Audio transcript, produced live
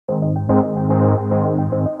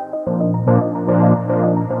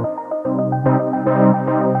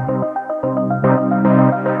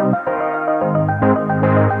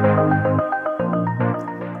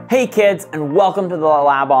kids, and welcome to the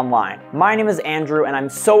Lab Online. My name is Andrew and I'm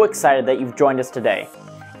so excited that you've joined us today.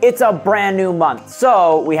 It's a brand new month,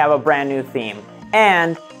 so we have a brand new theme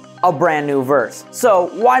and a brand new verse. So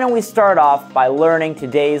why don't we start off by learning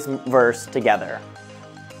today's verse together.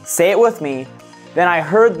 Say it with me. Then I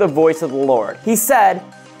heard the voice of the Lord. He said,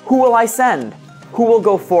 "Who will I send? Who will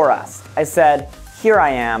go for us?" I said, "Here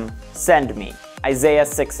I am, send me." Isaiah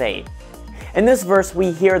 6:8. In this verse,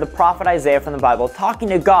 we hear the prophet Isaiah from the Bible talking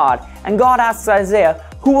to God, and God asks Isaiah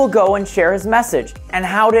who will go and share his message. And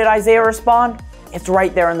how did Isaiah respond? It's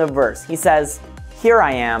right there in the verse. He says, "Here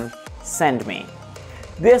I am, send me."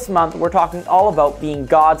 This month, we're talking all about being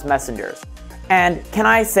God's messengers. And can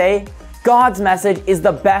I say, God's message is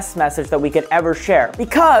the best message that we could ever share,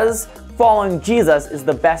 because following Jesus is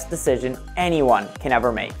the best decision anyone can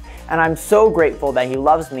ever make. And I'm so grateful that he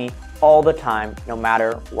loves me all the time, no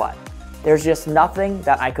matter what. There's just nothing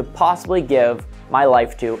that I could possibly give my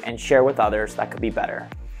life to and share with others that could be better.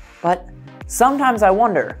 But sometimes I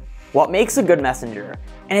wonder, what makes a good messenger?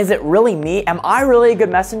 And is it really me? Am I really a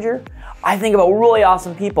good messenger? I think about really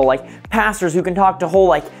awesome people like pastors who can talk to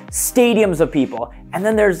whole stadiums of people. And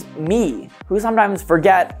then there's me, who sometimes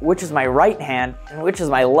forget which is my right hand and which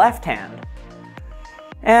is my left hand.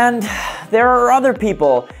 And there are other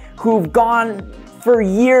people who've gone for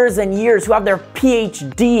years and years, who have their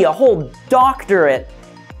PhD, a whole doctorate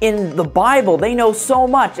in the Bible. They know so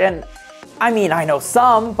much, and I mean, I know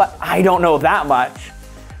some, but I don't know that much.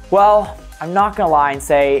 Well, I'm not gonna lie and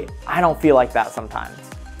say I don't feel like that sometimes.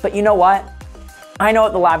 But you know what? I know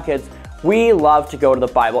at the Lab Kids, we love to go to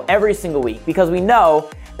the Bible every single week because we know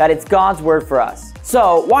that it's God's word for us.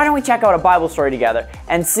 So why don't we check out a Bible story together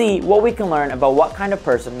and see what we can learn about what kind of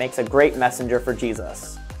person makes a great messenger for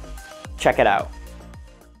Jesus. Check it out.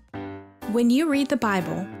 When you read the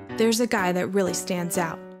Bible, there's a guy that really stands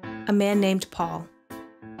out, a man named Paul.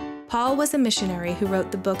 Paul was a missionary who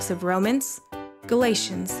wrote the books of Romans,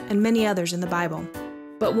 Galatians, and many others in the Bible.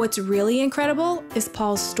 But what's really incredible is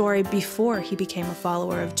Paul's story before he became a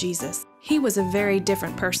follower of Jesus. He was a very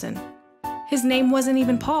different person. His name wasn't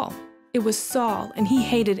even Paul. It was Saul, and he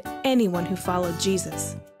hated anyone who followed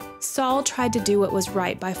Jesus. Saul tried to do what was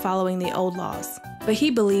right by following the old laws, but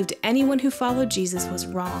he believed anyone who followed Jesus was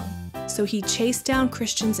wrong. So he chased down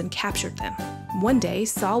Christians and captured them. One day,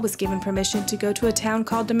 Saul was given permission to go to a town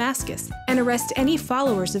called Damascus and arrest any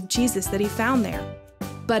followers of Jesus that he found there.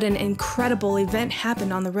 But an incredible event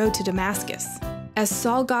happened on the road to Damascus. As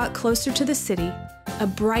Saul got closer to the city, a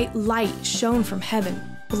bright light shone from heaven,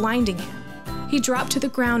 blinding him. He dropped to the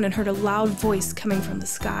ground and heard a loud voice coming from the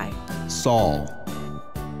sky. "Saul,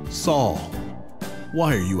 Saul,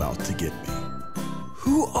 why are you out to get me?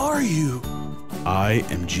 Who are you?" "I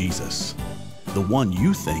am Jesus, the one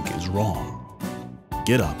you think is wrong.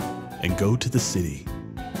 Get up and go to the city.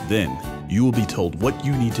 Then you will be told what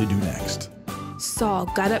you need to do next." Saul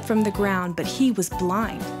got up from the ground, but he was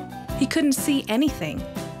blind. He couldn't see anything.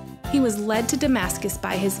 He was led to Damascus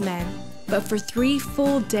by his men, but for 3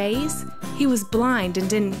 full days, he was blind and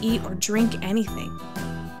didn't eat or drink anything.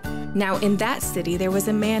 Now in that city, there was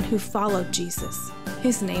a man who followed Jesus.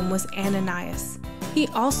 His name was Ananias. He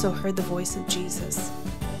also heard the voice of Jesus.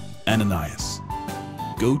 "Ananias,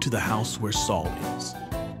 go to the house where Saul is.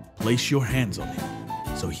 Place your hands on him,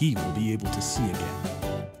 so he will be able to see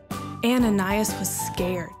again." Ananias was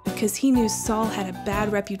scared because he knew Saul had a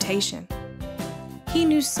bad reputation. He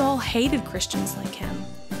knew Saul hated Christians like him,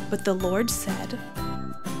 but the Lord said,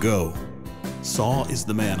 "Go. Saul is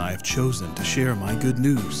the man I have chosen to share my good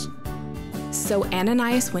news." So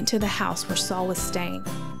Ananias went to the house where Saul was staying.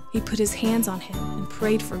 He put his hands on him and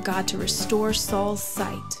prayed for God to restore Saul's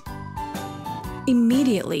sight.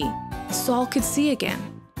 Immediately, Saul could see again.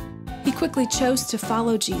 He quickly chose to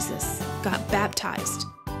follow Jesus, got baptized,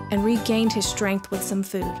 and regained his strength with some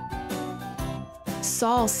food.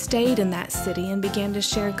 Saul stayed in that city and began to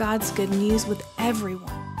share God's good news with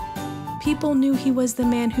everyone. People knew he was the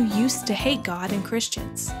man who used to hate God and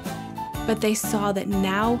Christians, but they saw that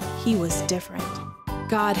now he was different.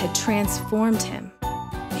 God had transformed him.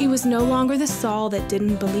 He was no longer the Saul that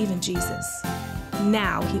didn't believe in Jesus.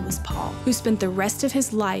 Now he was Paul, who spent the rest of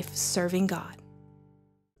his life serving God.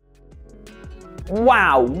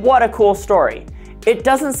 Wow, what a cool story. It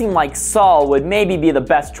doesn't seem like Saul would maybe be the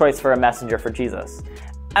best choice for a messenger for Jesus.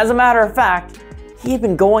 As a matter of fact, he had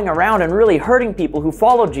been going around and really hurting people who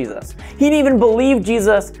followed Jesus. He didn't even believe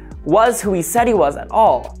Jesus was who he said he was at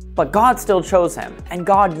all. But God still chose him, and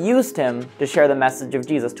God used him to share the message of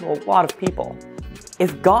Jesus to a lot of people.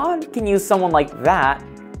 If God can use someone like that,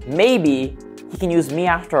 maybe he can use me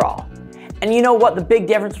after all. And you know what the big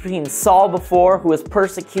difference between Saul before, who was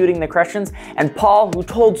persecuting the Christians, and Paul, who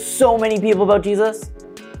told so many people about Jesus?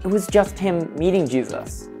 It was just him meeting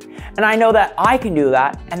Jesus. And I know that I can do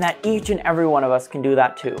that, and that each and every one of us can do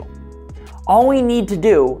that too. All we need to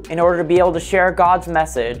do in order to be able to share God's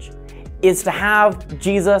message is to have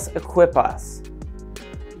Jesus equip us.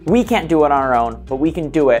 We can't do it on our own, but we can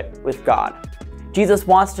do it with God. Jesus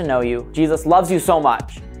wants to know you. Jesus loves you so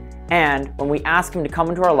much. And when we ask him to come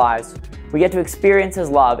into our lives, we get to experience his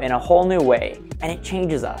love in a whole new way, and it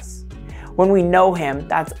changes us. When we know him,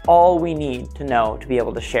 that's all we need to know to be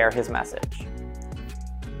able to share his message.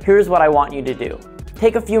 Here's what I want you to do.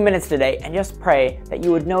 Take a few minutes today and just pray that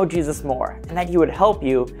you would know Jesus more and that he would help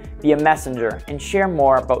you be a messenger and share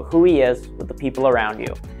more about who he is with the people around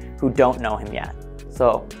you who don't know him yet.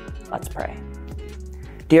 So let's pray.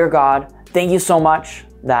 Dear God, thank you so much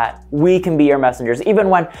that we can be your messengers even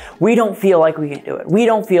when we don't feel like we can do it. We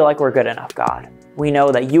don't feel like we're good enough, God. We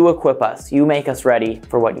know that you equip us. You make us ready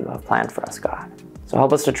for what you have planned for us, God. So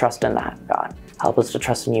help us to trust in that, God. Help us to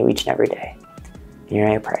trust in you each and every day. In your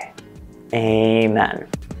name I pray. Amen.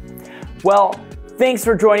 Well, thanks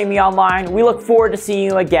for joining me online. We look forward to seeing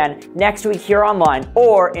you again next week here online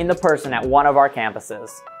or in the person at one of our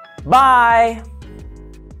campuses. Bye!